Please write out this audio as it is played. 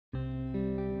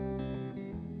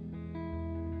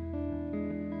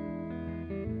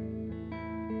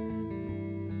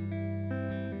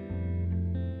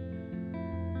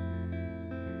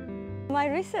My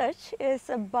research is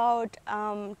about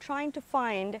trying to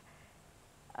find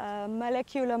a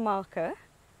molecular marker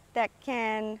that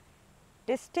can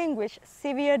distinguish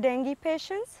severe dengue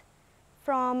patients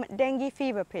from dengue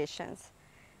fever patients.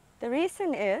 The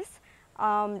reason is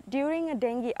during a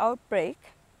dengue outbreak,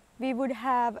 we would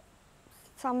have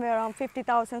somewhere around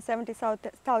 50,000,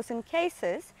 70,000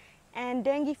 cases, and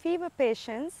dengue fever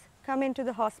patients come into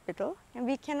the hospital and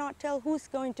we cannot tell who's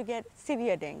going to get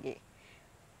severe dengue.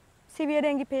 Severe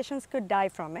dengue patients could die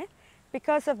from it.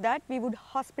 Because of that, we would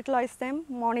hospitalize them,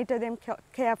 monitor them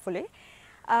carefully.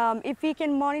 If we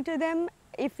can monitor them,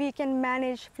 if we can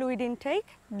manage fluid intake,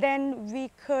 then we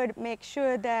could make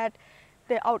sure that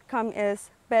the outcome is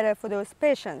better for those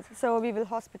patients. So we will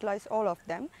hospitalize all of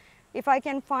them. If I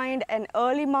can find an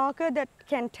early marker that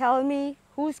can tell me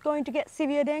who's going to get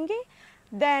severe dengue,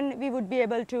 then we would be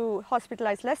able to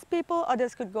hospitalize less people,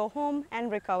 others could go home and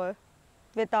recover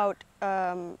without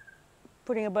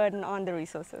putting a burden on the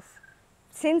resources.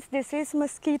 Since this is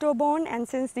mosquito-borne and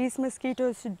since these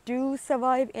mosquitoes do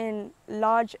survive in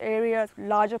large areas,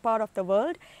 larger part of the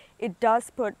world, it does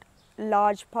put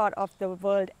large part of the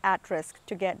world at risk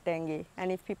to get dengue.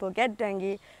 And if people get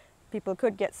dengue, people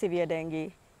could get severe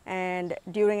dengue. And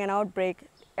during an outbreak,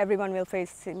 everyone will face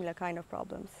similar kind of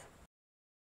problems.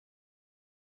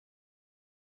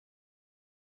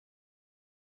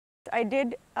 I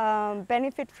did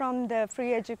benefit from the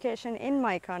free education in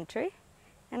my country,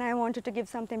 and I wanted to give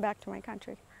something back to my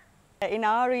country. In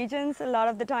our regions, a lot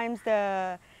of the times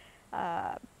the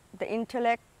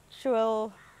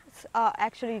intellectuals are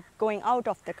actually going out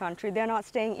of the country. They're not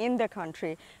staying in the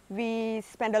country. We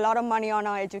spend a lot of money on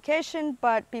our education,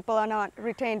 but people are not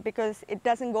retained because it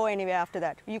doesn't go anywhere after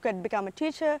that. You could become a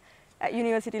teacher at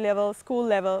university level, school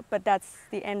level, but that's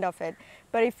the end of it.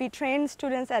 But if we train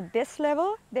students at this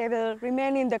level, they will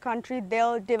remain in the country.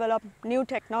 They'll develop new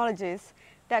technologies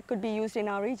that could be used in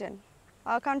our region.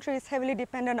 Our country is heavily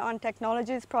dependent on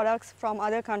technologies, products from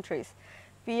other countries.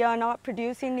 We are not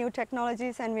producing new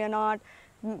technologies and we are not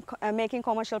making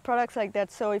commercial products like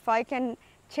that. So if I can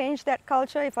change that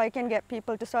culture, if I can get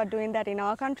people to start doing that in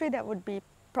our country, that would be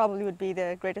probably would be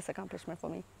the greatest accomplishment for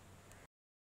me.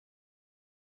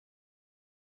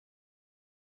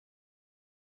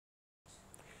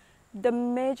 The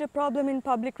major problem in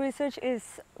public research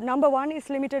is, number one, is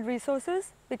limited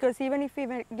resources, because even if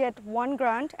we get one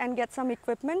grant and get some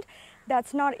equipment,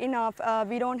 that's not enough.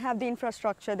 We don't have the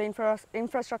infrastructure. The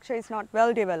infrastructure is not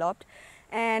well developed,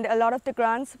 and a lot of the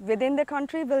grants within the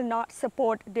country will not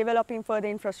support developing further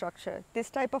infrastructure. This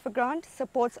type of a grant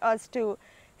supports us to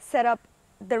set up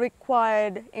the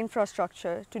required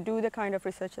infrastructure to do the kind of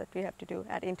research that we have to do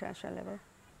at international level.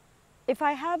 If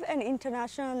I have an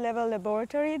international level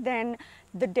laboratory, then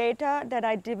the data that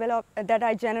I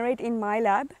generate in my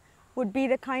lab would be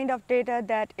the kind of data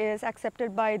that is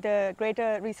accepted by the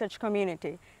greater research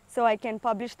community. So I can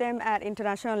publish them at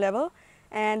international level,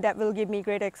 and that will give me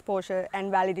greater exposure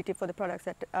and validity for the products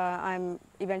that I'm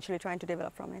eventually trying to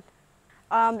develop from it.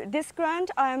 This grant,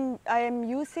 I am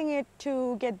using it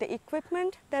to get the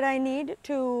equipment that I need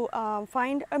to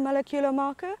find a molecular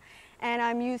marker, and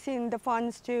I'm using the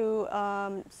funds to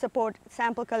support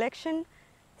sample collection,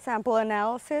 sample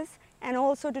analysis, and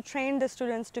also to train the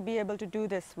students to be able to do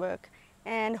this work.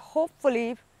 And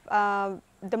hopefully,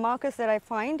 the markers that I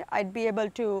find, I'd be able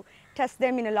to test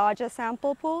them in a larger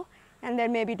sample pool and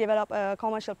then maybe develop a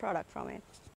commercial product from it.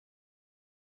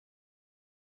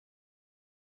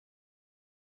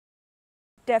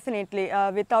 Definitely,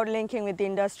 without linking with the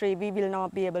industry, we will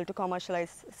not be able to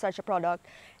commercialize such a product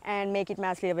and make it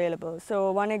massively available.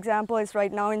 So one example is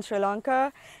right now in Sri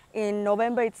Lanka, in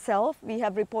November itself, we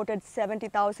have reported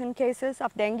 70,000 cases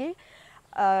of dengue.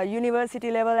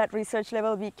 University level, at research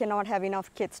level, we cannot have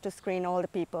enough kits to screen all the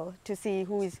people to see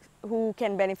who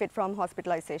can benefit from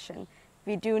hospitalization.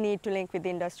 We do need to link with the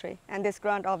industry, and this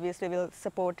grant obviously will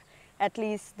support at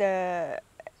least the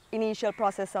initial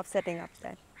process of setting up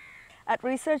that. At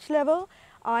research level,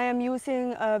 I am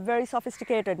using very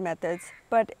sophisticated methods,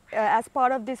 but as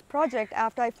part of this project,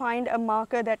 after I find a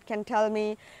marker that can tell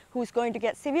me who's going to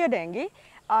get severe dengue,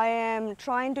 I am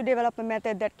trying to develop a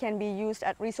method that can be used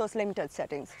at resource limited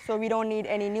settings. So we don't need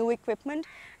any new equipment,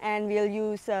 and we'll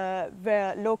use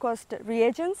low-cost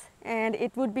reagents, and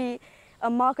it would be a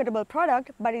marketable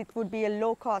product, but it would be a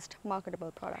low-cost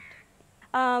marketable product.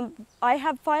 I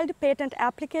have filed patent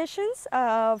applications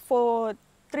for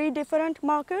 3 different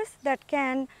markers that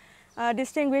can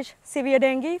distinguish severe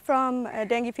dengue from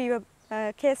dengue fever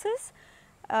cases.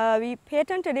 We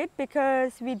patented it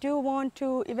because we do want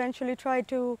to eventually try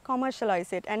to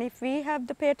commercialize it, and if we have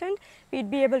the patent, we'd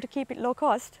be able to keep it low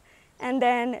cost and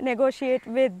then negotiate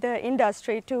with the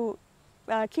industry to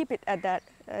keep it at that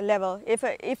level.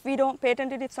 If we don't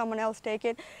patent it, if someone else take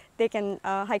it, they can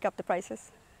hike up the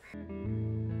prices.